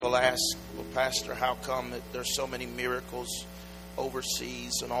People ask, well, Pastor, how come that there's so many miracles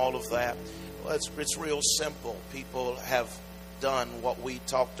overseas and all of that? Well, it's real simple. People have done what we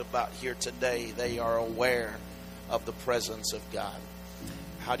talked about here today. They are aware of the presence of God.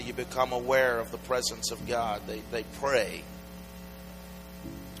 How do you become aware of the presence of God? They pray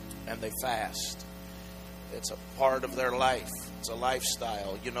and they fast. It's a part of their life. It's a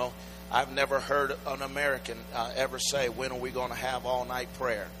lifestyle. You know, I've never heard an American ever say, when are we going to have all-night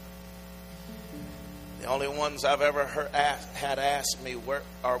prayer? The only ones I've ever had ask me, where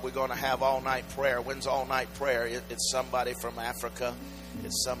are we going to have all-night prayer? When's all-night prayer? It's somebody from Africa.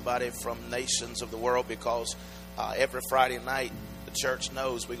 It's somebody from nations of the world, because every Friday night the church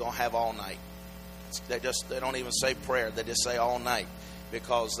knows we're going to have all night. They don't even say prayer. They just say all night,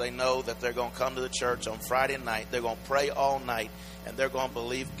 because they know that they're going to come to the church on Friday night. They're going to pray all night, and they're going to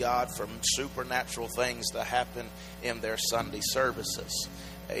believe God for supernatural things to happen in their Sunday services.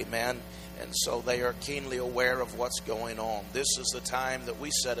 Amen. And so they are keenly aware of what's going on. This is the time that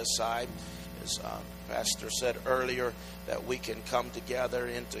we set aside, as Pastor said earlier, that we can come together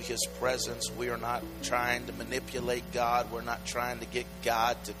into His presence. We are not trying to manipulate God. We're not trying to get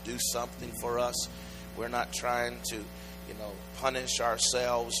God to do something for us. We're not trying to, punish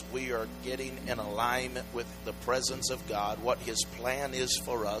ourselves. We are getting in alignment with the presence of God, what His plan is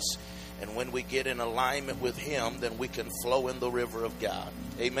for us. And when we get in alignment with Him, then we can flow in the river of God.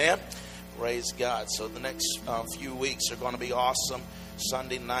 Amen? Praise God. So the next few weeks are going to be awesome.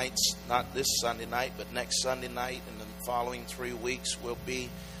 Sunday nights, not this Sunday night, but next Sunday night, and the following 3 weeks will be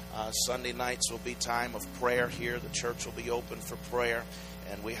Sunday nights will be time of prayer here. The church will be open for prayer,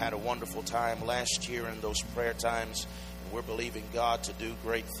 and we had a wonderful time last year in those prayer times, and we're believing God to do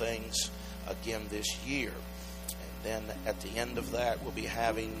great things again this year. And then at the end of that, we'll be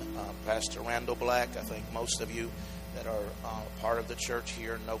having Pastor Randall Black. I think most of you that are part of the church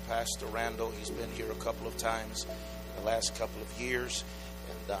here know Pastor Randall. He's been here a couple of times in the last couple of years,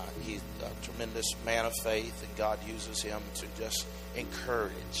 and he's a tremendous man of faith, and God uses him to just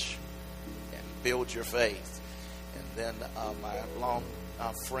encourage and build your faith. And then my long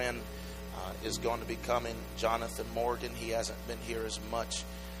friend is going to be coming, Jonathan Morgan. He hasn't been here as much.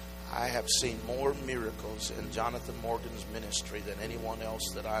 I have seen more miracles in Jonathan Morgan's ministry than anyone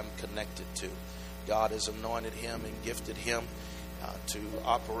else that I'm connected to. God has anointed him and gifted him to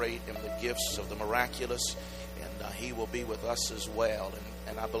operate in the gifts of the miraculous, and he will be with us as well.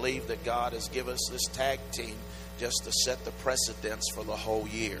 And I believe that God has given us this tag team just to set the precedence for the whole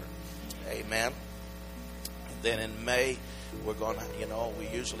year. Amen. And then in May, we're going to, we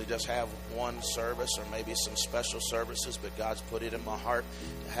usually just have one service or maybe some special services, but God's put it in my heart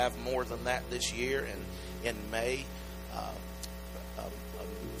to have more than that this year. And in May,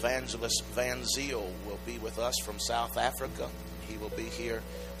 Evangelist Van Ziel will be with us from South Africa. He will be here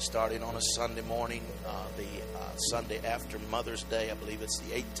starting on a Sunday morning, the Sunday after Mother's Day. I believe it's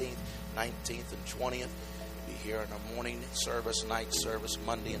the 18th, 19th, and 20th. Be here in a morning service, night service,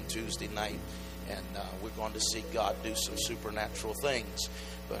 Monday and Tuesday night. And we're going to see God do some supernatural things.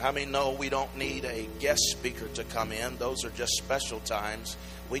 But how many know we don't need a guest speaker to come in? Those are just special times.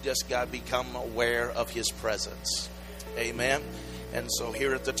 We just got to become aware of His presence. Amen. And so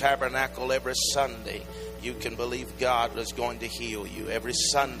here at the Tabernacle every Sunday, you can believe God is going to heal you. Every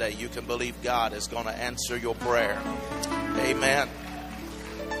Sunday, you can believe God is going to answer your prayer. Amen.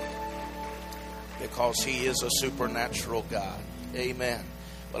 Because He is a supernatural God. Amen.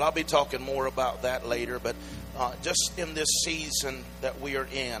 But I'll be talking more about that later. But just in this season that we are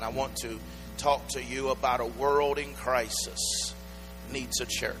in, I want to talk to you about a world in crisis needs a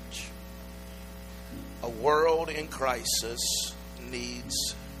church. A world in crisis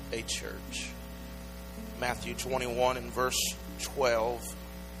needs a church. Matthew 21 and verse 12.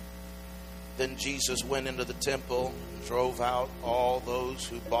 Then Jesus went into the temple and drove out all those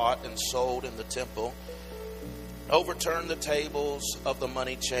who bought and sold in the temple, overturned the tables of the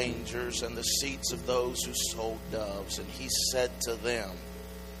money changers and the seats of those who sold doves. And He said to them,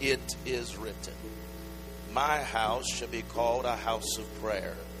 "It is written, my house shall be called a house of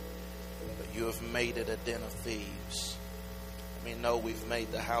prayer, but you have made it a den of thieves." I mean, no, we've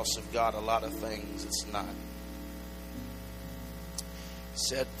made the house of God a lot of things. It's not. He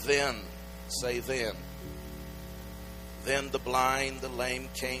said, then, say then. Then the blind, the lame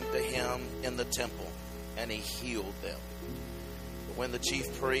came to Him in the temple, and He healed them. But when the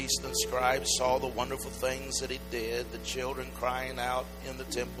chief priests and scribes saw the wonderful things that He did, the children crying out in the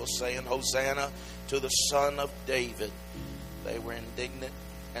temple, saying, Hosanna to the Son of David, they were indignant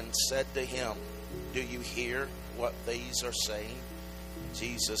and said to Him, do you hear what these are saying?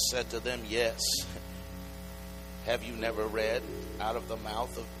 Jesus said to them, yes. Have you never read, out of the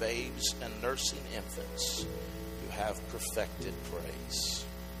mouth of babes and nursing infants, you have perfected praise.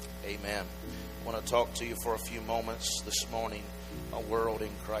 Amen. I want to talk to you for a few moments this morning. A world in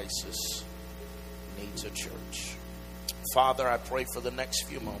crisis needs a church. Father, I pray for the next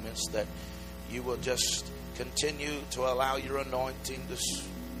few moments that you will just continue to allow your anointing to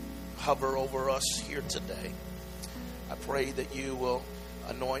hover over us here today. I pray that you will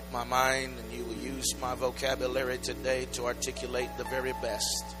anoint my mind and you will use my vocabulary today to articulate the very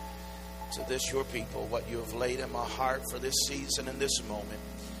best to this your people, what you have laid in my heart for this season and this moment.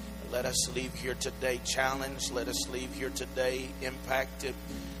 Let us leave here today challenged. Let us leave here today impacted,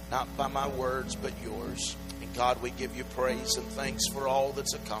 not by my words, but yours. And God, we give you praise and thanks for all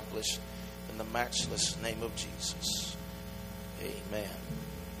that's accomplished in the matchless name of Jesus. Amen.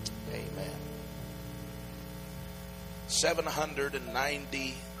 Amen.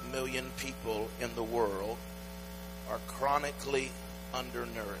 790 million people in the world are chronically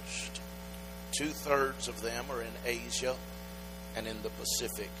undernourished. 2/3 of them are in Asia and in the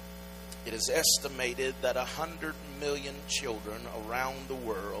Pacific. It is estimated that 100 million children around the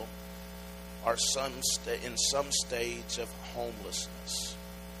world are in some stage of homelessness.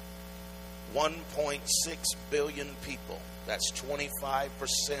 1.6 billion people, that's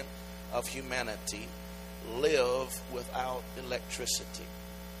 25% of humanity, live without electricity.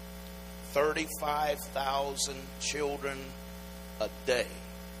 35,000 children a day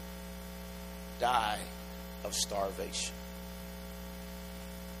die of starvation.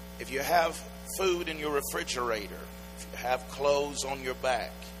 If you have food in your refrigerator, if you have clothes on your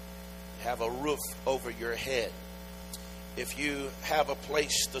back, you have a roof over your head, if you have a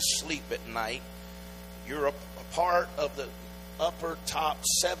place to sleep at night, you're a part of the upper top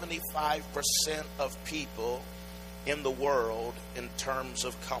 75% of people in the world in terms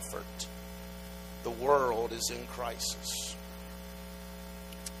of comfort. The world is in crisis.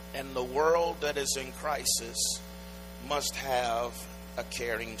 And the world that is in crisis must have a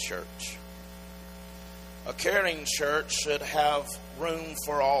caring church. A caring church should have room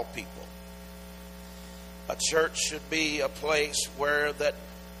for all people. A church should be a place where that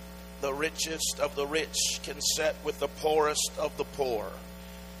the richest of the rich can sit with the poorest of the poor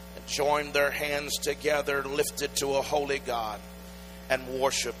and join their hands together, lifted to a holy God, and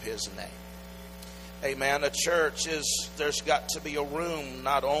worship his name. Amen. A church there's got to be a room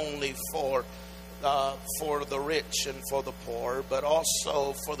not only for the rich and for the poor, but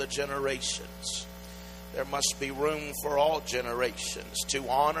also for the generations. There must be room for all generations to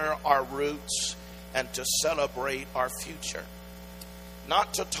honor our roots and to celebrate our future.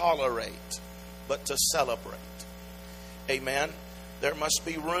 Not to tolerate, but to celebrate. Amen. There must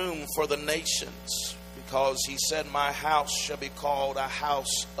be room for the nations, because he said, my house shall be called a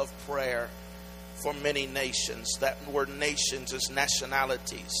house of prayer for many nations. That word nations is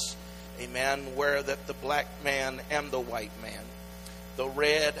nationalities. Amen. Where that the black man and the white man, the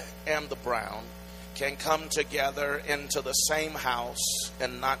red and the brown, can come together into the same house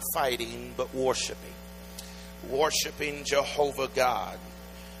and not fighting, but worshiping. Worshiping Jehovah God.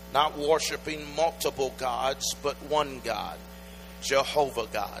 Not worshiping multiple gods, but one God, Jehovah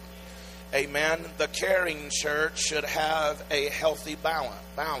God. Amen. The caring church should have a healthy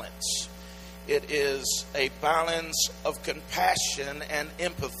balance. It is a balance of compassion and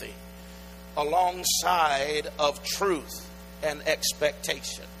empathy alongside of truth and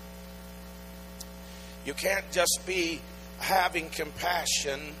expectation. You can't just be having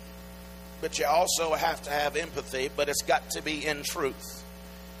compassion, but you also have to have empathy, but it's got to be in truth.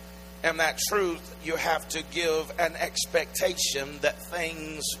 And that truth, you have to give an expectation that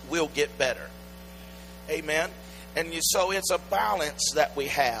things will get better. Amen. And so it's a balance that we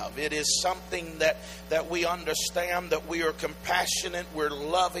have. It is something that we understand, that we are compassionate, we're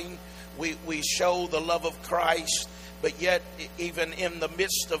loving, we show the love of Christ. But yet, even in the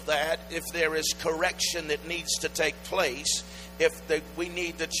midst of that, if there is correction that needs to take place, we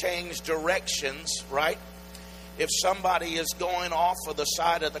need to change directions, right? If somebody is going off of the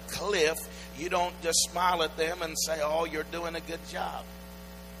side of the cliff, you don't just smile at them and say, oh, you're doing a good job.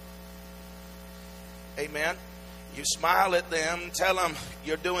 Amen. You smile at them, tell them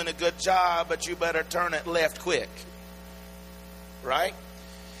you're doing a good job, but you better turn it left quick. Right?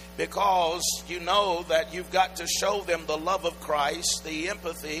 Because you know that you've got to show them the love of Christ, the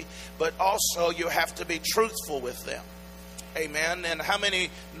empathy, but also you have to be truthful with them. Amen. And how many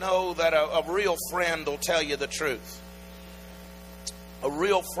know that a real friend will tell you the truth? A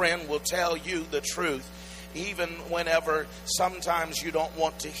real friend will tell you the truth, even whenever sometimes you don't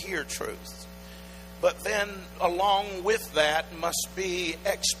want to hear truth. But then along with that must be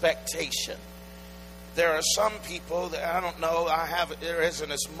expectation. There are some people that I don't know, there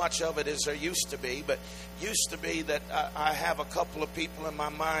isn't as much of it as there used to be, but used to be that I have a couple of people in my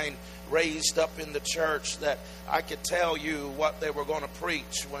mind raised up in the church that I could tell you what they were going to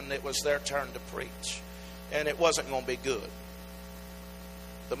preach when it was their turn to preach. And it wasn't going to be good.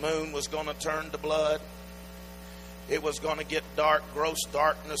 The moon was going to turn to blood. It was going to get dark. Gross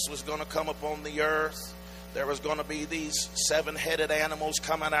darkness was going to come upon the earth. There was going to be these 7-headed animals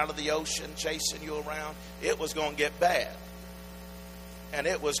coming out of the ocean chasing you around. It was going to get bad. And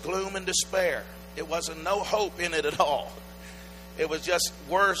it was gloom and despair. It wasn't no hope in it at all. It was just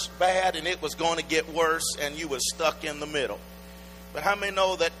worse, bad, and it was going to get worse, and you was stuck in the middle. But how many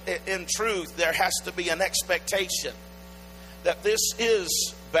know that in truth there has to be an expectation that this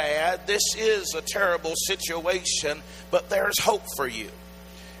is bad, this is a terrible situation, but there's hope for you.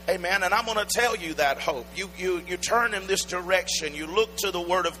 Amen. And I'm going to tell you that hope. You turn in this direction. You look to the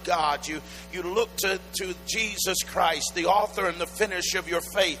Word of God. You look to Jesus Christ, the author and the finisher of your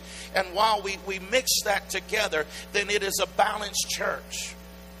faith. And while we mix that together, then it is a balanced church.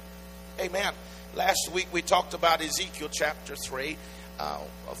 Amen. Last week we talked about Ezekiel chapter 3, a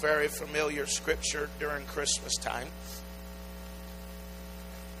very familiar scripture during Christmas time.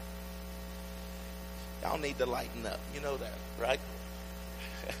 Y'all need to lighten up. You know that, right?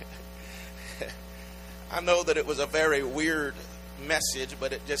 I know that it was a very weird message,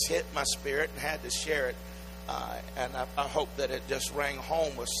 but it just hit my spirit and had to share it. And I hope that it just rang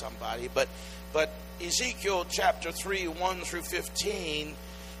home with somebody. But Ezekiel chapter 3, 1 through 15,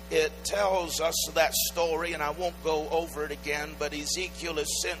 it tells us that story, and I won't go over it again, but Ezekiel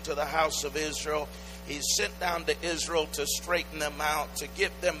is sent to the house of Israel. He's sent down to Israel to straighten them out, to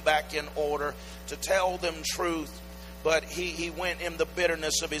get them back in order, to tell them truth. But he went in the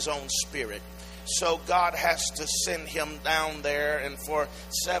bitterness of his own spirit. So God has to send him down there, and for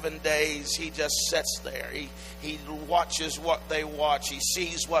 7 days he just sits there. He watches what they watch. He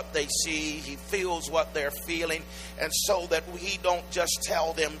sees what they see. He feels what they're feeling. And so that he don't just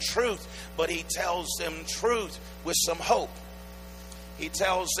tell them truth, but he tells them truth with some hope. He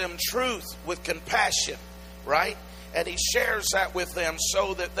tells them truth with compassion, right? And he shares that with them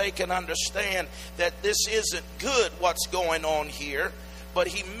so that they can understand that this isn't good what's going on here. But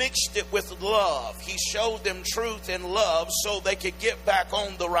he mixed it with love. He showed them truth and love so they could get back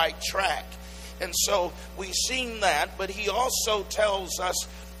on the right track. And so we've seen that. But he also tells us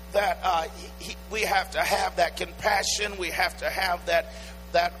that we have to have that compassion. We have to have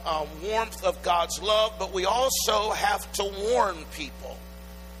that warmth of God's love. But we also have to warn people.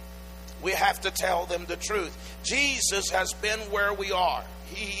 We have to tell them the truth. Jesus has been where we are.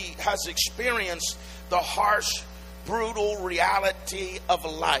 He has experienced the harsh, brutal reality of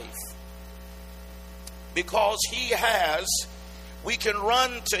life. Because he has, we can run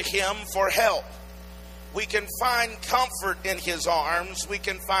to him for help. We can find comfort in his arms. We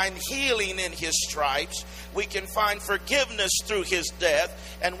can find healing in his stripes. We can find forgiveness through his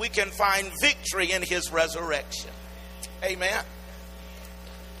death. And we can find victory in his resurrection. Amen.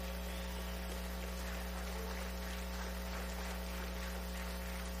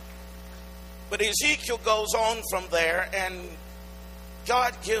 But Ezekiel goes on from there, and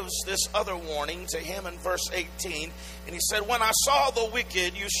God gives this other warning to him in verse 18. And he said, when I saw the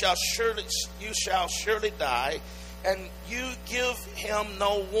wicked, you shall surely die, and you give him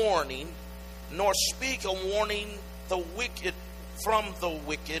no warning, nor speak a warning the wicked from the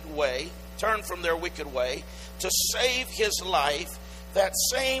wicked way, turn from their wicked way, to save his life. That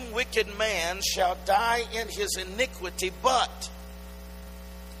same wicked man shall die in his iniquity, but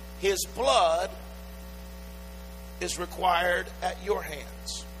his blood is required at your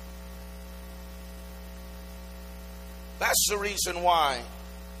hands. That's the reason why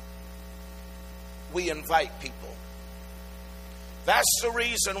we invite people. That's the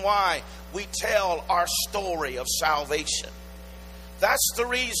reason why we tell our story of salvation. That's the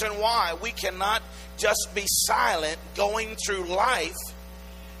reason why we cannot just be silent going through life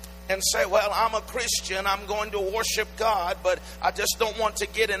and say, well, I'm a Christian, I'm going to worship God, but I just don't want to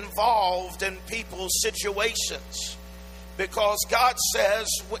get involved in people's situations. Because God says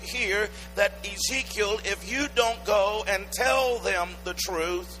here that Ezekiel, if you don't go and tell them the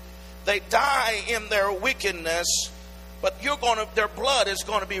truth, they die in their wickedness, but their blood is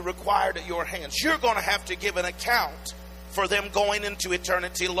going to be required at your hands. You're going to have to give an account for them going into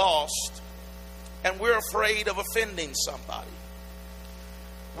eternity lost. And we're afraid of offending somebody.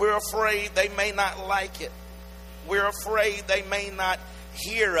 We're afraid they may not like it. We're afraid they may not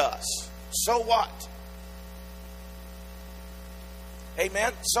hear us. So what?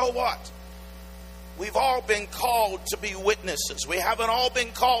 Amen? So what? We've all been called to be witnesses. We haven't all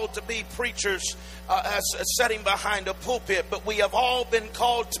been called to be preachers sitting behind a pulpit, but we have all been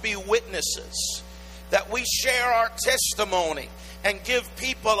called to be witnesses. That we share our testimony and give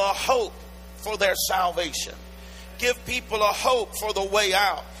people a hope for their salvation. Give people a hope for the way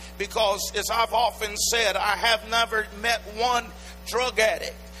out. Because as I've often said, I have never met one drug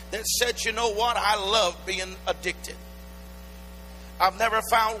addict that said, you know what, I love being addicted. I've never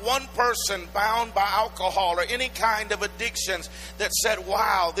found one person bound by alcohol or any kind of addictions that said,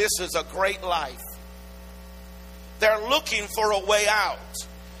 wow, this is a great life. They're looking for a way out.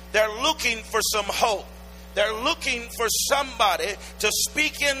 They're looking for some hope. They're looking for somebody to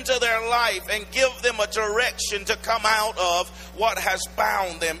speak into their life and give them a direction to come out of what has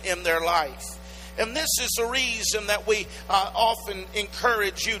bound them in their life. And this is the reason that we often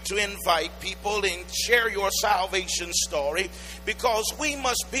encourage you to invite people and share your salvation story, because we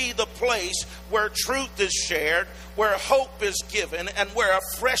must be the place where truth is shared, where hope is given, and where a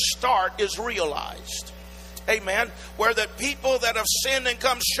fresh start is realized. Amen. Where the people that have sinned and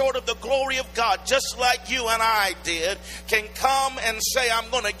come short of the glory of God, just like you and I did, can come and say, I'm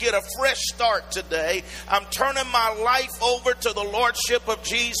going to get a fresh start today. I'm turning my life over to the Lordship of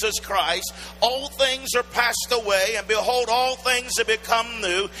Jesus Christ. All things are passed away, and behold, all things have become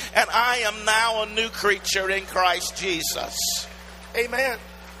new, and I am now a new creature in Christ Jesus. Amen.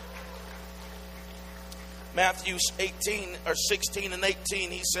 Matthew 16 and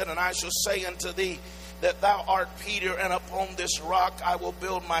 18, he said, and I shall say unto thee, that thou art Peter, and upon this rock I will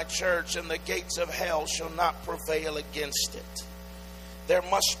build my church, and the gates of hell shall not prevail against it. There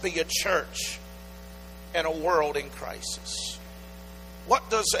must be a church in a world in crisis. What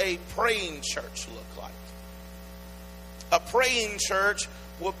does a praying church look like? A praying church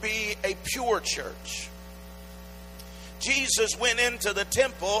will be a pure church. Jesus went into the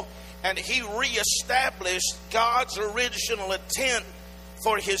temple and he reestablished God's original intent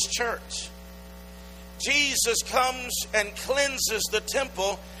for his church. Jesus comes and cleanses the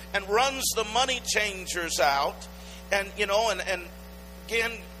temple and runs the money changers out. And, you know, and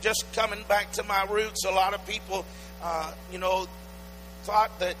again, just coming back to my roots, a lot of people,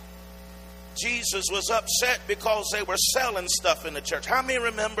 thought that Jesus was upset because they were selling stuff in the church. How many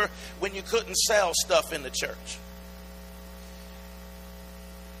remember when you couldn't sell stuff in the church?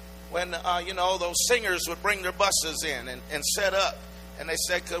 When, those singers would bring their buses in and set up. And they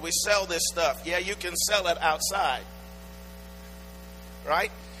said, could we sell this stuff? Yeah, you can sell it outside.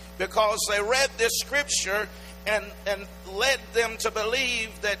 Right? Because they read this scripture and led them to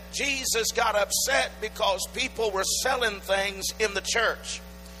believe that Jesus got upset because people were selling things in the church.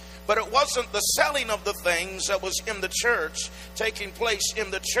 But it wasn't the selling of the things that was in the church, taking place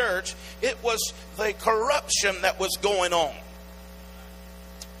in the church. It was the corruption that was going on.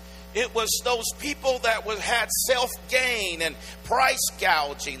 It was those people that had self-gain and price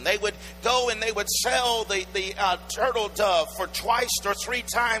gouging. They would go and they would sell the turtle dove for twice or three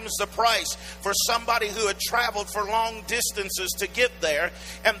times the price for somebody who had traveled for long distances to get there,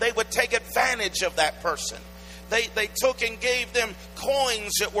 and they would take advantage of that person. They took and gave them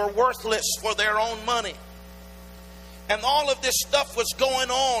coins that were worthless for their own money. And all of this stuff was going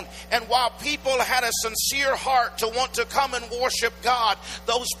on. And while people had a sincere heart to want to come and worship God,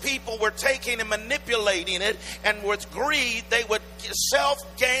 those people were taking and manipulating it. And with greed, they would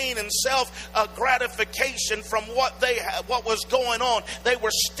self-gain and self-gratification from what was going on. They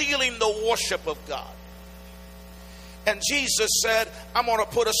were stealing the worship of God. And Jesus said, I'm going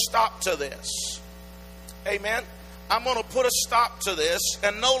to put a stop to this. Amen. I'm going to put a stop to this,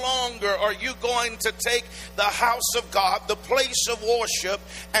 and no longer are you going to take the house of God, the place of worship,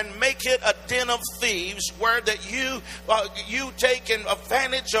 and make it a den of thieves where that you taking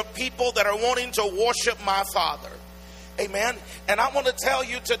advantage of people that are wanting to worship my Father. Amen. And I want to tell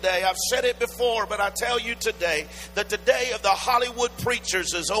you today, I've said it before, but I tell you today that the day of the Hollywood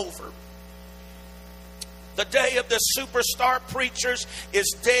preachers is over. The day of the superstar preachers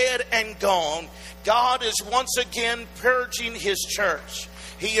is dead and gone. God is once again purging his church.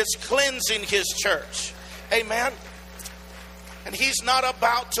 He is cleansing his church. Amen. And he's not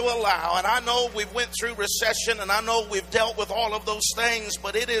about to allow. And I know we went through recession, and I know we've dealt with all of those things,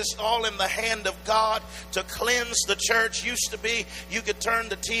 but it is all in the hand of God to cleanse the church. Used to be, you could turn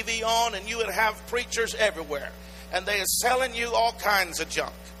the TV on and you would have preachers everywhere. And they are selling you all kinds of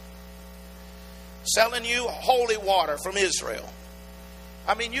junk. Selling you holy water from Israel.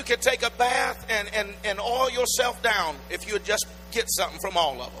 I mean, you could take a bath and oil yourself down if you would just get something from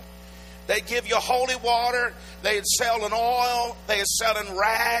all of them. They give you holy water. They're selling oil. They're selling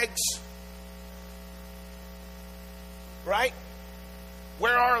rags. Right?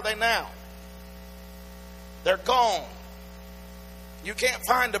 Where are they now? They're gone. You can't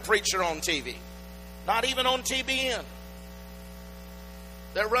find a preacher on TV. Not even on TBN.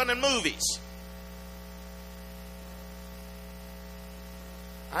 They're running movies.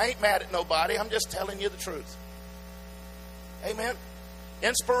 I ain't mad at nobody. I'm just telling you the truth. Amen.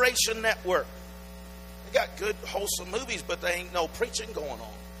 Inspiration Network. They got good, wholesome movies, but there ain't no preaching going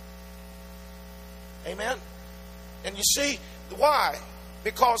on. Amen. And you see, why?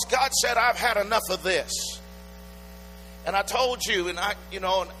 Because God said, I've had enough of this. And I told you, and I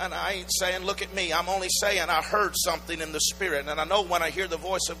ain't saying, look at me. I'm only saying I heard something in the spirit. And I know when I hear the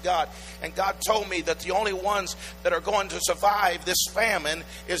voice of God, and God told me that the only ones that are going to survive this famine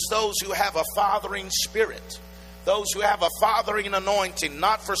is those who have a fathering spirit. Those who have a fathering anointing,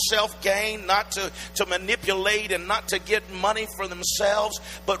 not for self-gain, not to manipulate and not to get money for themselves,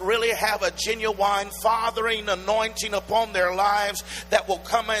 but really have a genuine fathering anointing upon their lives that will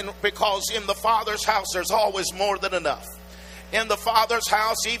come in, because in the Father's house there's always more than enough. In the Father's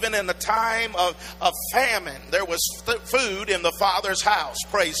house, even in the time of famine, there was food in the Father's house.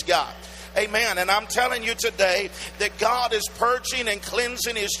 Praise God. Amen. And I'm telling you today that God is purging and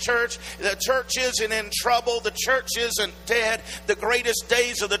cleansing His church. The church isn't in trouble. The church isn't dead. The greatest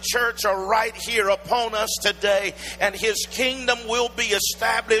days of the church are right here upon us today. And His kingdom will be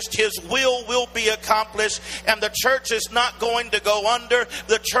established. His will be accomplished. And the church is not going to go under.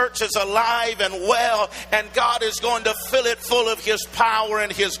 The church is alive and well. And God is going to fill it full of His power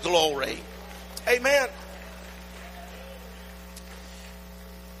and His glory. Amen.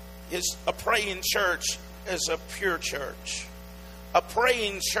 A praying church is a pure church. A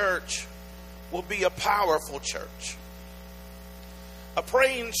praying church will be a powerful church. A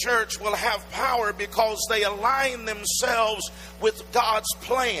praying church will have power because they align themselves with God's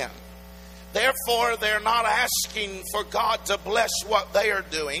plan. Therefore, they're not asking for God to bless what they are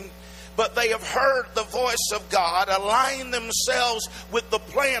doing, but they have heard the voice of God, align themselves with the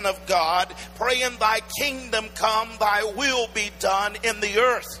plan of God, praying, Thy kingdom come, Thy will be done in the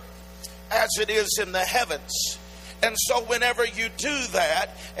earth as it is in the heavens. And so whenever you do that,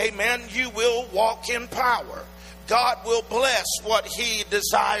 amen, you will walk in power. God will bless what He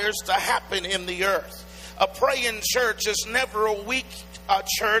desires to happen in the earth. A praying church is never a weak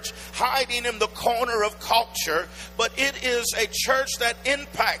church hiding in the corner of culture, but it is a church that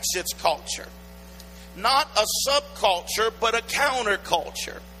impacts its culture. Not a subculture, but a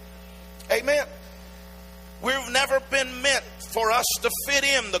counterculture. Amen. We've never been meant for us to fit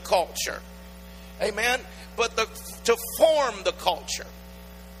in the culture. Amen. But to form the culture.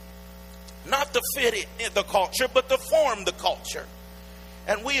 Not to fit in the culture, but to form the culture.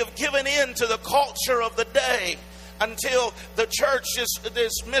 And we have given in to the culture of the day until the church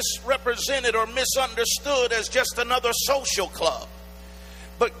is misrepresented or misunderstood as just another social club.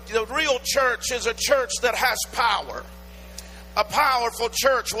 But the real church is a church that has power. A powerful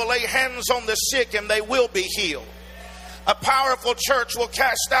church will lay hands on the sick and they will be healed. A powerful church will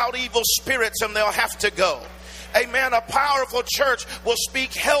cast out evil spirits and they'll have to go. Amen. A powerful church will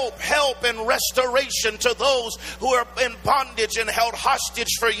speak help, and restoration to those who are in bondage and held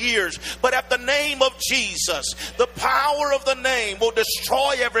hostage for years. But at the name of Jesus, the power of the name will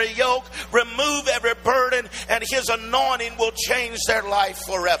destroy every yoke, remove every burden, and His anointing will change their life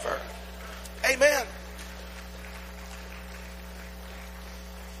forever. Amen.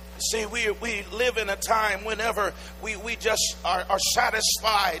 See, we live in a time whenever we just are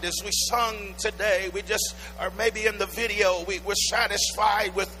satisfied, as we sung today. We just are maybe in the video, we're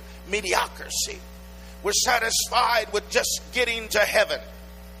satisfied with mediocrity. We're satisfied with just getting to heaven.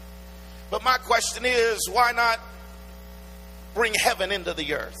 But my question is, why not bring heaven into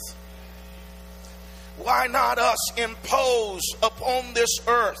the earth? Why not us impose upon this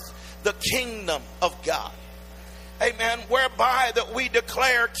earth the kingdom of God? Amen. Whereby that we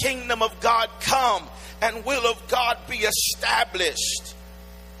declare kingdom of God come and will of God be established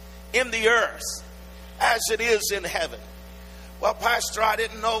in the earth as it is in heaven. Well, Pastor, I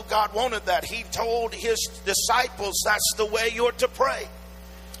didn't know God wanted that. He told His disciples that's the way you're to pray.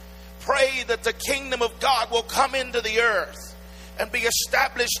 Pray that the kingdom of God will come into the earth and be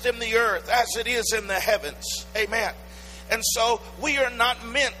established in the earth as it is in the heavens. Amen. And so we are not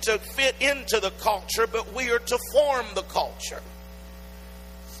meant to fit into the culture, but we are to form the culture.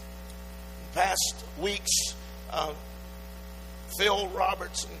 Past weeks, Phil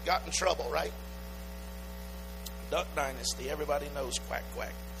Robertson got in trouble, right? Duck Dynasty, everybody knows Quack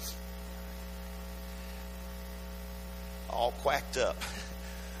Quack. All quacked up.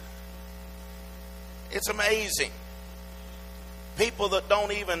 It's amazing. People that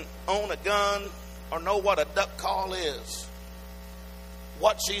don't even own a gun or know what a duck call is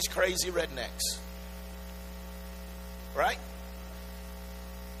watch these crazy rednecks. Right?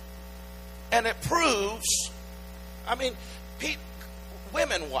 And it proves,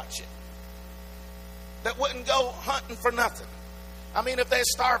 women watch it that wouldn't go hunting for nothing. If they're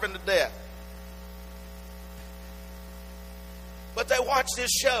starving to death. But they watch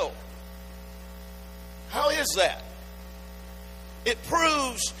this show. How is that? It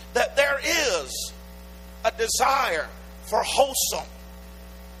proves that there is a desire for wholesome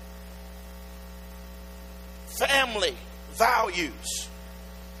family values,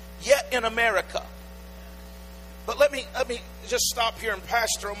 yet in America. But let me just stop here and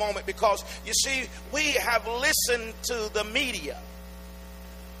pastor a moment, because you see, we have listened to the media.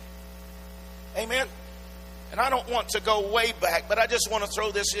 Amen. And I don't want to go way back, but I just want to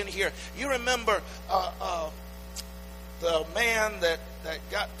throw this in here. You remember the man that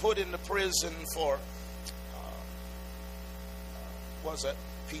got put into prison for was it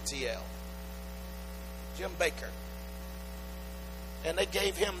PTL? Jim Baker. And they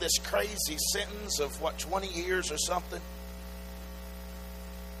gave him this crazy sentence of 20 years or something.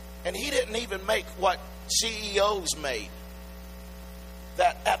 And he didn't even make what CEOs made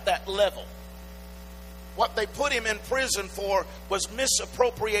at that level. What they put him in prison for was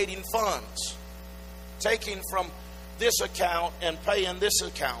misappropriating funds, taking from this account and paying this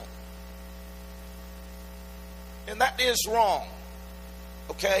account. And that is wrong.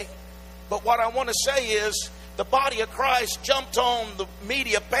 Okay? But what I want to say is, the body of Christ jumped on the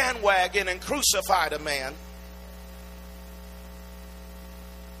media bandwagon and crucified a man.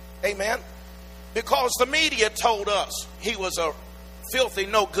 Amen? Because the media told us he was a filthy,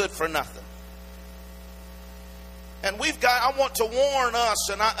 no good for nothing. And I want to warn us,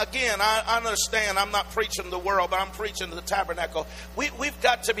 and I understand I'm not preaching to the world, but I'm preaching to the tabernacle. We've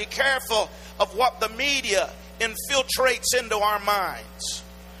got to be careful of what the media infiltrates into our minds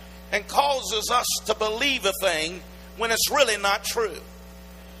and causes us to believe a thing when it's really not true.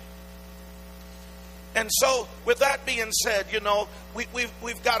 And so, with that being said,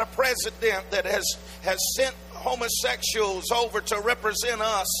 we've got a president that has sent homosexuals over to represent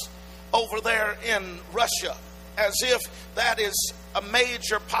us over there in Russia, as if that is a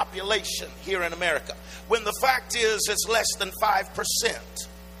major population here in America, when the fact is it's less than 5%.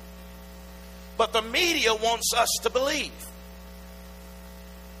 But the media wants us to believe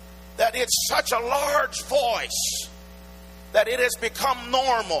that it's such a large voice that it has become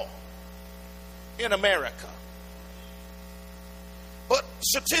normal in America. But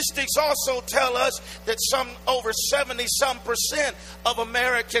statistics also tell us that over 70% of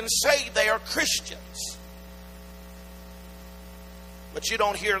Americans say they are Christians. But you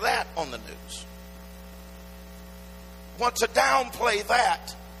don't hear that on the news. Want to downplay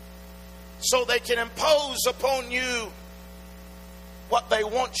that so they can impose upon you what they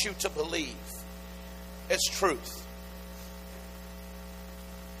want you to believe as truth.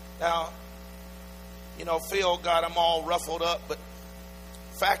 Now, Phil got them all ruffled up, but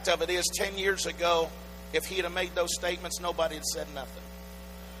fact of it is, 10 years ago, if he'd have made those statements, nobody had said nothing.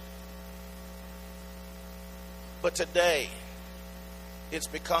 But today, it's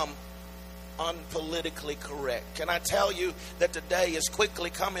become unpolitically correct. Can I tell you that today is quickly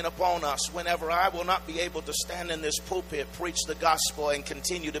coming upon us whenever I will not be able to stand in this pulpit, preach the gospel, and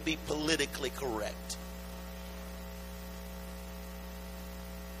continue to be politically correct.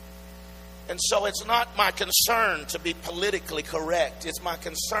 And so it's not my concern to be politically correct. It's my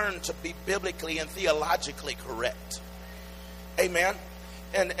concern to be biblically and theologically correct. Amen?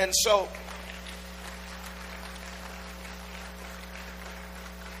 And so...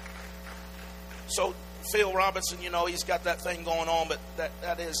 So Phil Robinson, he's got that thing going on, but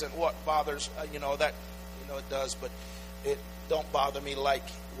that isn't what bothers, it does, but it don't bother me like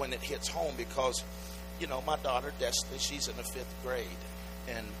when it hits home, because, my daughter Destiny, she's in the 5th grade,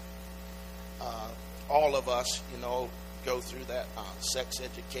 and all of us, go through that sex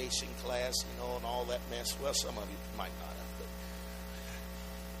education class, and all that mess. Well, some of you might not have, but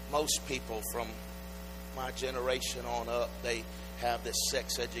most people from my generation on up, they have this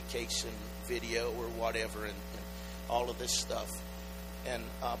sex education video or whatever, and all of this stuff. And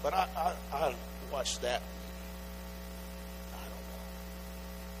but I watched that,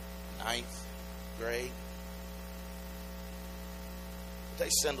 I don't know, 9th grade. They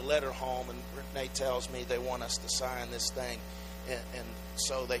send a letter home, and Renee tells me they want us to sign this thing, and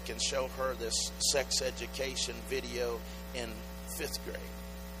so they can show her this sex education video in 5th grade.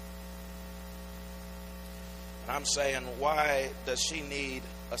 And I'm saying, why does she need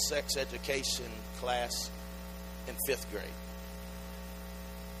a sex education class in 5th grade?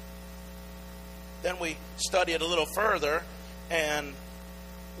 Then we study it a little further, and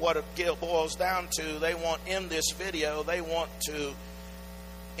what it boils down to, they want in this video, they want to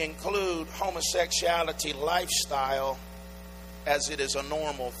include homosexuality lifestyle as it is a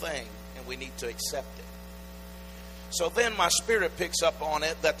normal thing, and we need to accept it. So then my spirit picks up on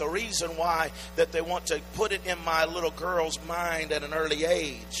it that the reason why that they want to put it in my little girl's mind at an early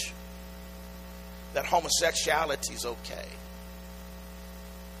age that homosexuality is okay,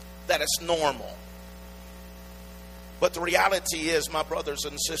 that it's normal. But the reality is, my brothers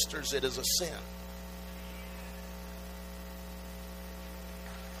and sisters, it is a sin.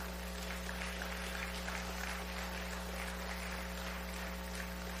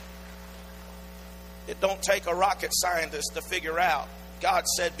 It don't take a rocket scientist to figure out. God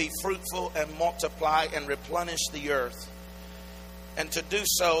said, be fruitful and multiply and replenish the earth. And to do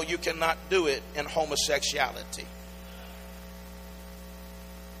so, you cannot do it in homosexuality.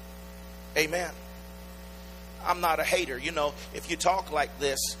 Amen. I'm not a hater. You know, if you talk like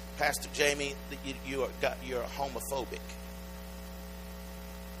this, Pastor Jamie, you're homophobic.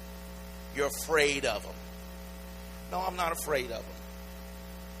 You're afraid of them. No, I'm not afraid of them.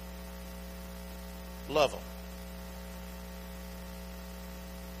 Love them.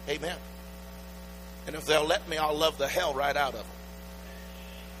 Amen. And if they'll let me, I'll love the hell right out of them.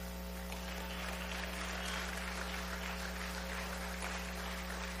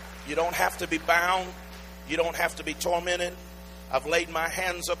 You don't have to be bound. You don't have to be tormented. I've laid my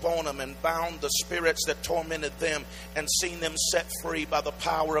hands upon them and bound the spirits that tormented them and seen them set free by the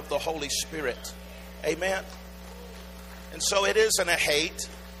power of the Holy Spirit. Amen. And so it isn't a hate.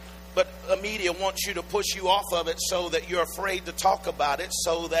 But the media wants you to push you off of it so that you're afraid to talk about it,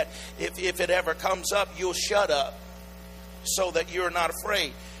 so that if it ever comes up, you'll shut up so that you're not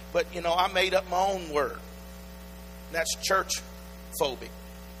afraid. But, you know, I made up my own word. That's church phobic.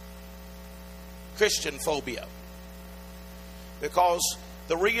 Christian phobia. Because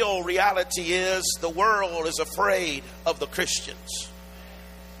the real reality is the world is afraid of the Christians.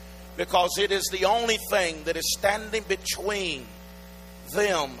 Because it is the only thing that is standing between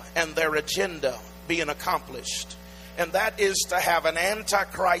them and their agenda being accomplished. And that is to have an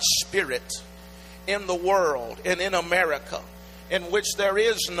antichrist spirit in the world and in America in which there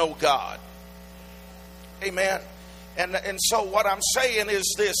is no God. Amen. And so what I'm saying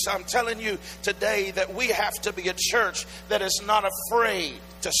is this. I'm telling you today that we have to be a church that is not afraid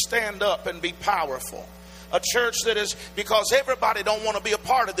to stand up and be powerful. A church that is, because everybody don't want to be a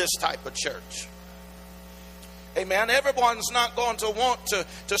part of this type of church. Amen. Everyone's not going to want to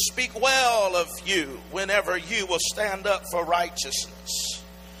speak well of you whenever you will stand up for righteousness.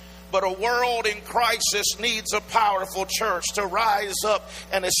 But a world in crisis needs a powerful church to rise up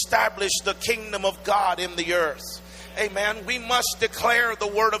and establish the kingdom of God in the earth. Amen. We must declare the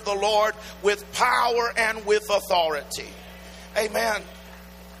word of the Lord with power and with authority. Amen.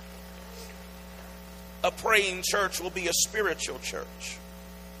 A praying church will be a spiritual church.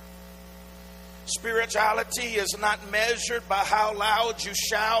 Spirituality is not measured by how loud you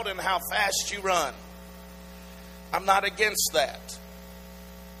shout and how fast you run. I'm not against that.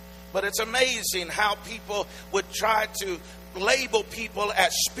 But it's amazing how people would try to label people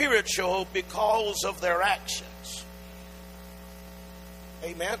as spiritual because of their actions.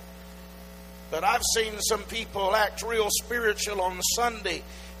 Amen. But I've seen some people act real spiritual on Sunday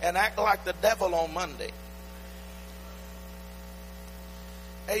and act like the devil on Monday.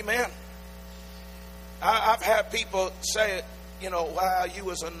 Amen. I've had people say, you know, wow, you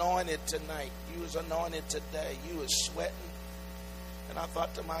was anointed tonight. You was anointed today. You was sweating. And I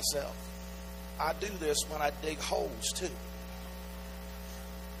thought to myself, I do this when I dig holes too.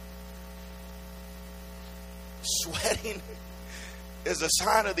 Sweating is a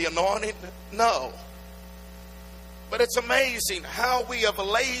sign of the anointing? No. But it's amazing how we have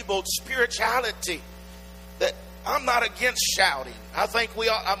labeled spirituality. That I'm not against shouting. I think we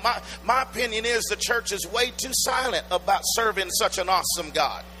are. My opinion is the church is way too silent about serving such an awesome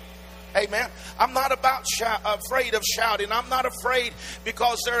God. Amen. I'm not afraid of shouting. I'm not afraid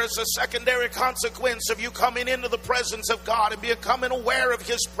because there is a secondary consequence of you coming into the presence of God and becoming aware of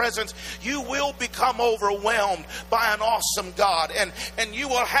His presence. You will become overwhelmed by an awesome God, and you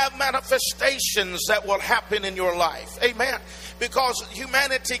will have manifestations that will happen in your life. Amen. Because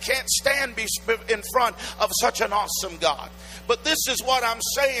humanity can't stand in front of such an awesome God. But this is what I'm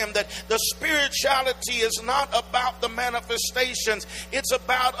saying, that the spirituality is not about the manifestations. It's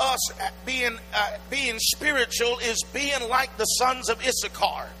about us being spiritual, is being like the sons of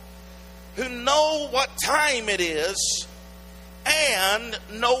Issachar, who know what time it is and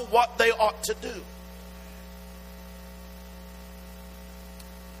know what they ought to do.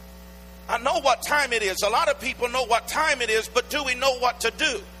 I know what time it is. A lot of people know what time it is, but do we know what to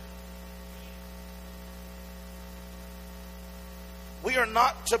do? We are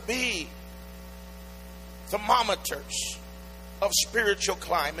not to be thermometers of spiritual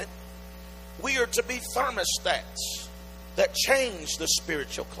climate. We are to be thermostats that change the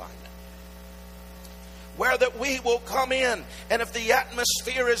spiritual climate. Where that we will come in, and if the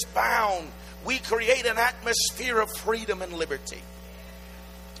atmosphere is bound, we create an atmosphere of freedom and liberty.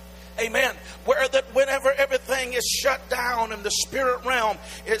 Amen. Where that whenever everything is shut down in the spirit realm,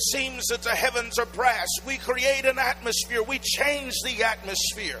 it seems that the heavens are brass. We create an atmosphere. We change the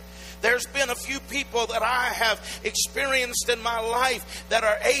atmosphere. There's been a few people that I have experienced in my life that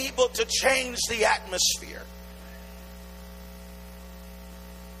are able to change the atmosphere.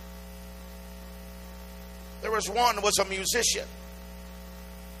 There was one was a musician.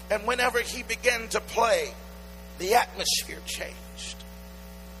 And whenever he began to play, the atmosphere changed.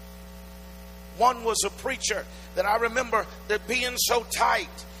 One was a preacher that I remember that being so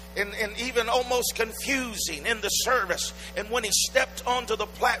tight and even almost confusing in the service. And when he stepped onto the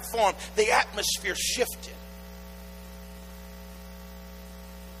platform, the atmosphere shifted.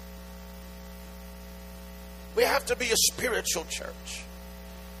 We have to be a spiritual church.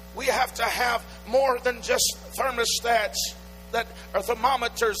 We have to have more than just thermostats that are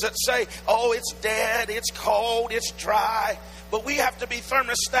thermometers that say, oh, it's dead, it's cold, it's dry. But we have to be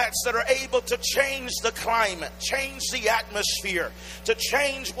thermostats that are able to change the climate, change the atmosphere, to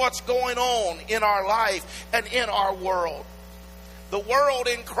change what's going on in our life and in our world. The world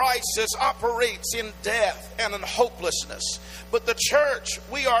in crisis operates in death and in hopelessness. But the church,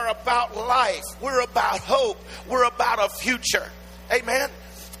 we are about life. We're about hope. We're about a future. Amen?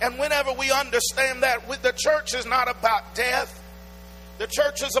 And whenever we understand that, the church is not about death. The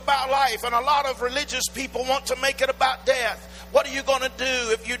church is about life. And a lot of religious people want to make it about death. What are you going to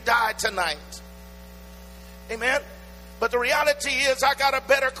do if you die tonight? Amen? But the reality is, I got a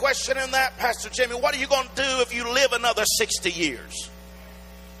better question than that, Pastor Jimmy. What are you going to do if you live another 60 years?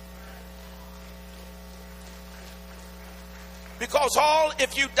 Because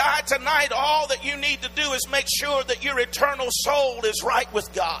if you die tonight, all that you need to do is make sure that your eternal soul is right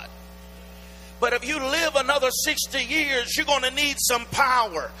with God. But if you live another 60 years, you're going to need some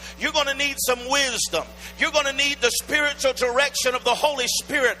power. You're going to need some wisdom. You're going to need the spiritual direction of the Holy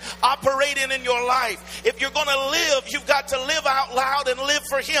Spirit operating in your life. If you're going to live, you've got to live out loud and live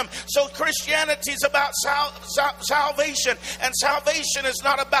for Him. So Christianity is about salvation. And salvation is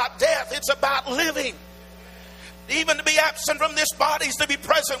not about death. It's about living. Even to be absent from this body is to be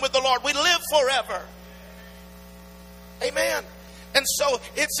present with the Lord. We live forever. Amen. And so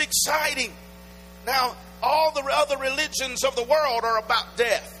it's exciting. Now, all the other religions of the world are about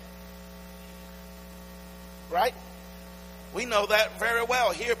death. Right? We know that very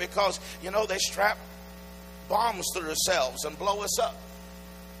well here because, they strap bombs to themselves and blow us up.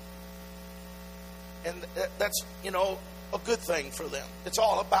 And that's, a good thing for them. It's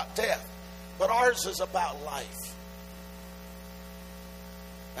all about death. But ours is about life.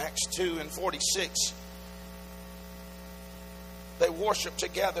 Acts 2:46. They worshiped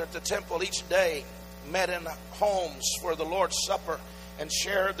together at the temple each day, met in homes for the Lord's Supper, and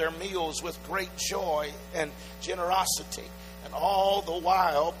shared their meals with great joy and generosity. And all the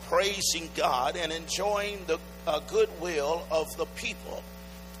while praising God and enjoying the goodwill of the people.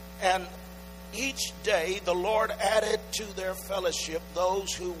 And each day the Lord added to their fellowship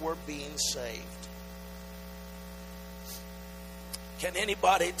those who were being saved. Can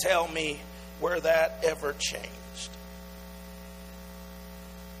anybody tell me where that ever changed?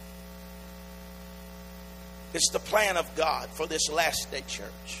 It's the plan of God for this last day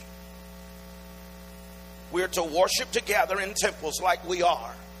church. We're to worship together in temples like we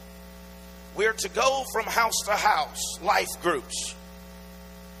are. We're to go from house to house, life groups,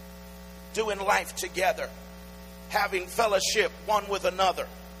 doing life together, having fellowship one with another.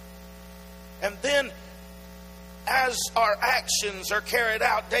 And then as our actions are carried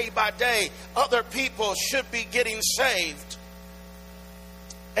out day by day, other people should be getting saved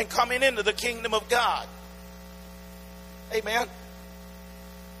and coming into the kingdom of God. Amen.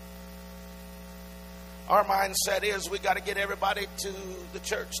 Our mindset is we got to get everybody to the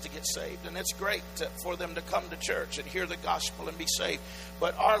church to get saved. And it's great for them to come to church and hear the gospel and be saved.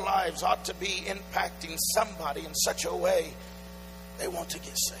 But our lives ought to be impacting somebody in such a way they want to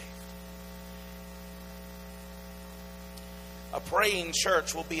get saved. A praying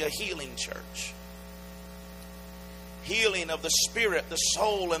church will be a healing church. Healing of the spirit, the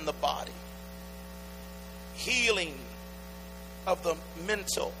soul, and the body. Healing of the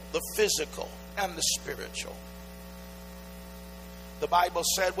mental, the physical, and the spiritual. The Bible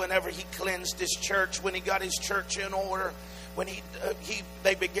said whenever He cleansed His church, when He got His church in order, when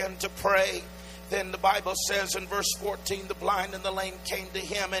they began to pray, Then the Bible says in verse 14, the blind and the lame came to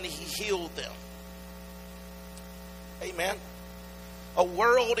him and he healed them. Amen. A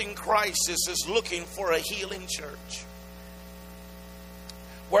world in crisis is looking for a healing church,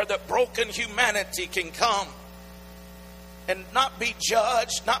 where the broken humanity can come and not be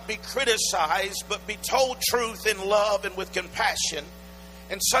judged, not be criticized, but be told truth in love and with compassion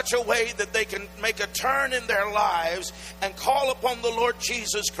in such a way that they can make a turn in their lives and call upon the Lord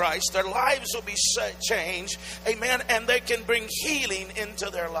Jesus Christ. Their lives will be changed, amen, and they can bring healing into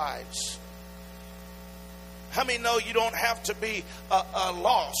their lives. How many know you don't have to be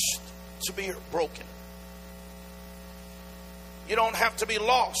lost to be broken? You don't have to be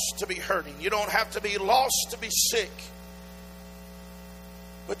lost to be hurting. You don't have to be lost to be sick.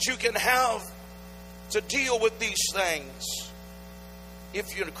 But you can have to deal with these things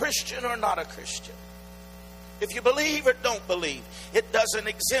if you're a Christian or not a Christian. If you believe or don't believe, it doesn't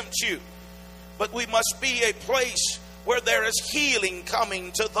exempt you. But we must be a place where there is healing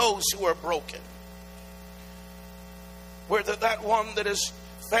coming to those who are broken. Where that one that his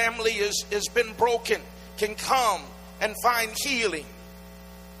family has been broken can come and find healing.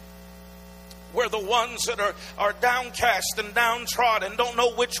 Where the ones that are downcast and downtrodden, don't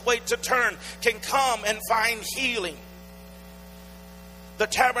know which way to turn, can come and find healing. The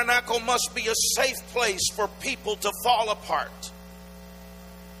tabernacle must be a safe place for people to fall apart.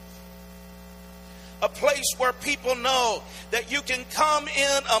 A place where people know that you can come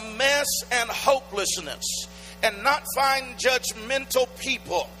in a mess and hopelessness and not find judgmental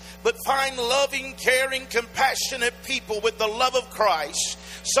people, but find loving, caring, compassionate people with the love of Christ,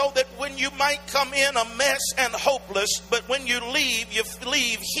 so that when you might come in a mess and hopeless, but when you leave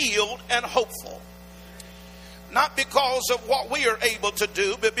healed and hopeful. Not because of what we are able to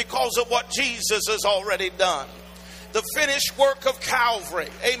do, but because of what Jesus has already done. The finished work of Calvary.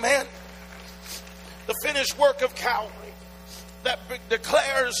 Amen. The finished work of Calvary. That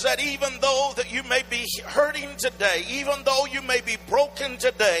declares that even though that you may be hurting today, even though you may be broken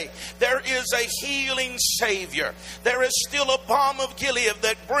today, there is a healing Savior. There is still a balm of Gilead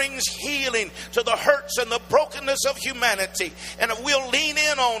that brings healing to the hurts and the brokenness of humanity. And if we'll lean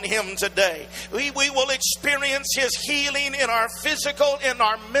in on Him today, we will experience His healing in our physical, in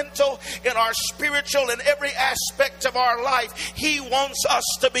our mental, in our spiritual, in every aspect of our life. He wants us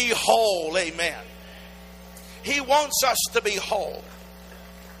to be whole. Amen. He wants us to be whole.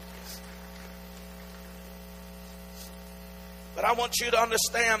 But I want you to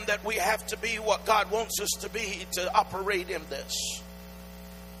understand that we have to be what God wants us to be to operate in this.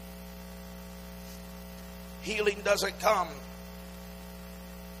 Healing doesn't come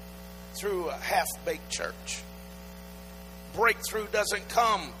through a half-baked church. Breakthrough doesn't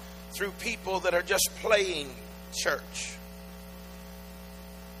come through people that are just playing church.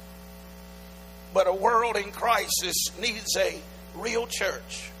 But a world in crisis needs a real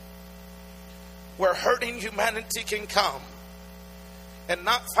church where hurting humanity can come and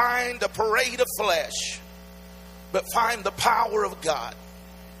not find a parade of flesh, but find the power of God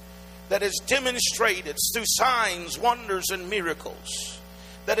that is demonstrated through signs, wonders, and miracles.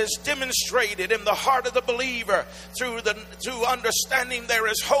 That is demonstrated in the heart of the believer through understanding there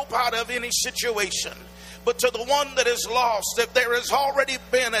is hope out of any situation. But to the one that is lost, that there has already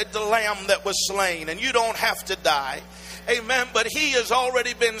been a lamb that was slain, and you don't have to die. Amen. But He has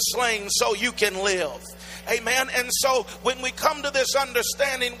already been slain so you can live. Amen. And so when we come to this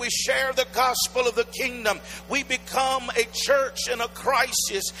understanding, we share the gospel of the kingdom. We become a church in a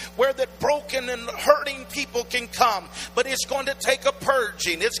crisis where the broken and hurting people can come. But it's going to take a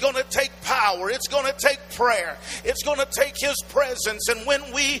purging. It's going to take power. It's going to take prayer. It's going to take His presence. And when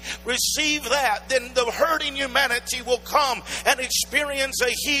we receive that, then the hurting humanity will come and experience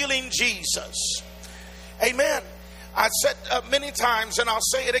a healing Jesus. Amen. I said many times, and I'll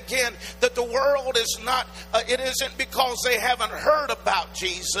say it again, that the world is not, it isn't because they haven't heard about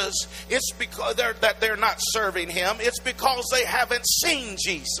Jesus. It's because they're not serving Him. It's because they haven't seen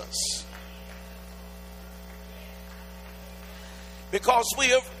Jesus. Because we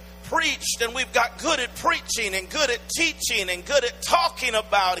have preached and we've got good at preaching and good at teaching and good at talking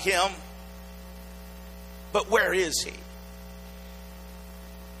about Him. But where is He?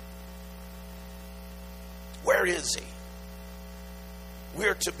 Where is He?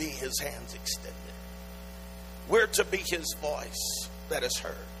 We're to be His hands extended. We're to be His voice that is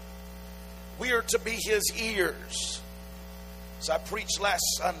heard. We are to be His ears. As I preached last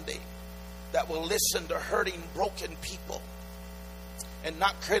Sunday, that will listen to hurting, broken people and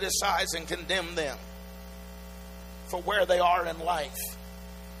not criticize and condemn them for where they are in life,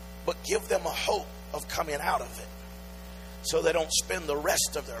 but give them a hope of coming out of it so they don't spend the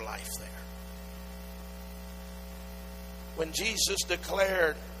rest of their life there. When Jesus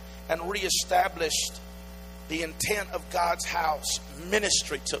declared and reestablished the intent of God's house,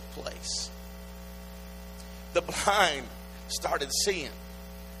 ministry took place. The blind started seeing.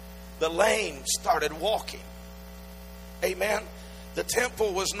 The lame started walking. Amen. The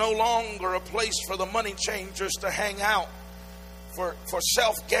temple was no longer a place for the money changers to hang out for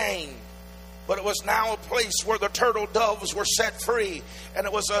self-gain, but it was now a place where the turtle doves were set free, and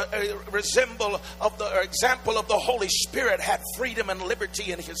it was a example of the Holy Spirit had freedom and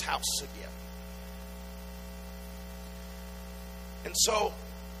liberty in his house again. And so,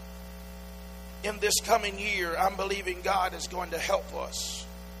 in this coming year, I'm believing God is going to help us.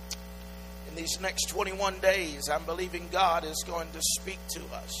 In these next 21 days, I'm believing God is going to speak to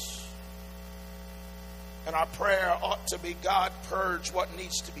us. And our prayer ought to be, God, purge what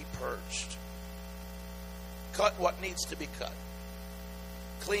needs to be purged. Cut what needs to be cut.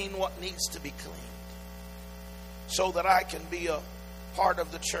 Clean what needs to be cleaned. So that I can be a part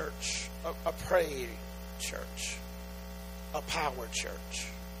of the church, a praying church, a power church.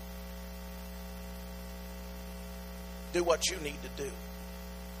 Do what you need to do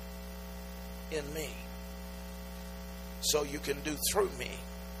in me, so you can do through me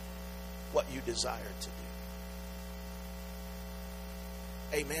what you desire to do.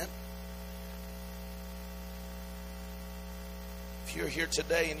 Amen. If you're here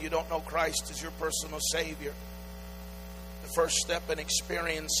today and you don't know Christ as your personal Savior, the first step in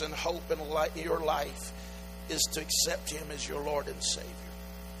experience and hope in your life is to accept Him as your Lord and Savior.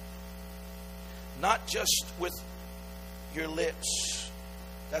 Not just with your lips,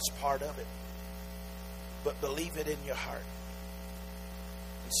 that's part of it, but believe it in your heart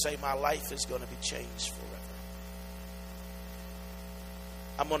and say, my life is going to be changed forever.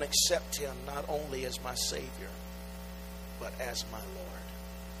 I'm going to accept Him not only as my Savior, but as my Lord.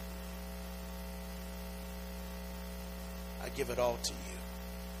 I give it all to you.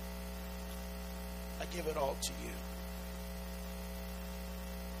 I give it all to you.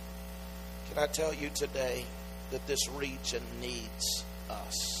 Can I tell you today that this region needs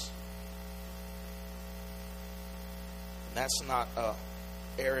us? And that's not an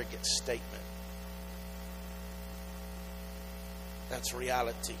arrogant statement. That's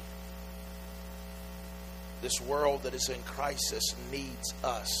reality. This world that is in crisis needs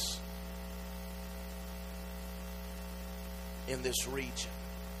us in this region.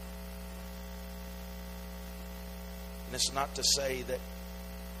 And it's not to say that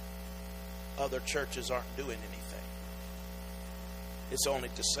other churches aren't doing anything. It's only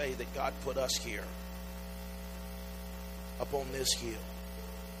to say that God put us here up on this hill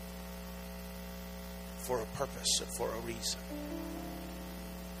for a purpose and for a reason.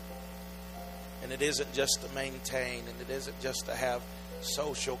 And it isn't just to maintain, and it isn't just to have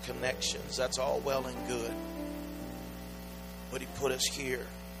social connections. That's all well and good. But He put us here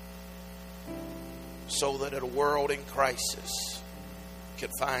so that a world in crisis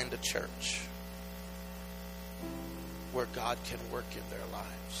could find a church where God can work in their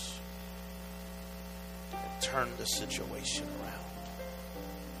lives and turn the situation around.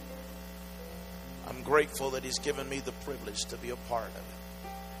 I'm grateful that He's given me the privilege to be a part of it.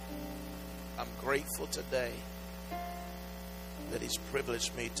 I'm grateful today that He's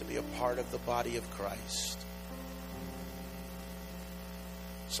privileged me to be a part of the body of Christ.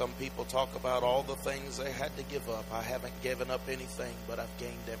 Some people talk about all the things they had to give up. I haven't given up anything, but I've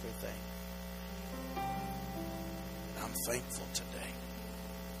gained everything. I'm thankful today.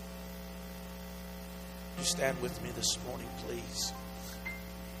 You stand with me this morning, please.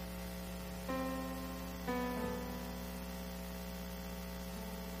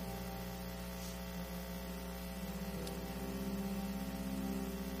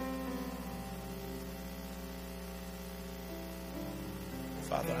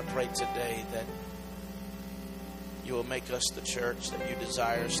 Father, I pray today that You will make us the church that You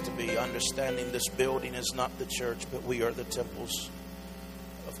desire us to be, understanding this building is not the church, but we are the temples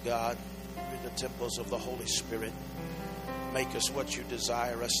of God. We're the temples of the Holy Spirit. Make us what You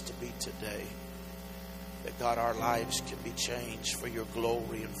desire us to be today. That, God, our lives can be changed for Your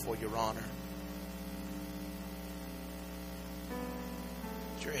glory and for Your honor.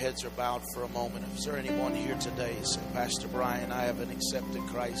 Your heads are bowed for a moment. Is there anyone here today saying, Pastor Brian, I haven't accepted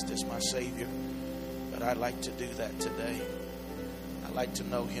Christ as my Savior, but I'd like to do that today. I'd like to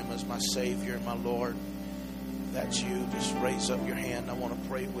know Him as my Savior and my Lord. If that's you, just raise up your hand. I want to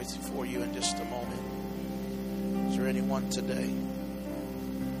pray with you for you in just a moment. Is there anyone today?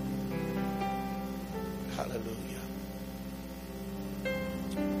 Hallelujah.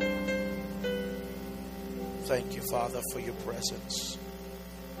 Thank You, Father, for Your presence.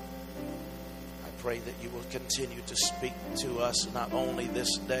 pray that you will continue to speak to us not only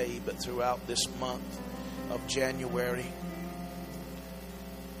this day, but throughout this month of January.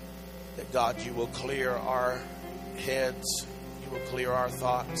 That God, you will clear our heads. You will clear our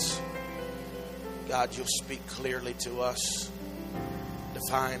thoughts. God, you'll speak clearly to us.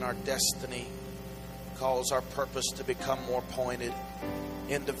 Define our destiny. Cause our purpose to become more pointed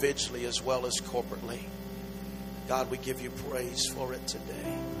individually as well as corporately. God, we give you praise for it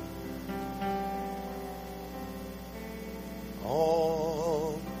today.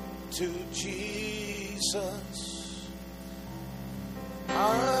 All to Jesus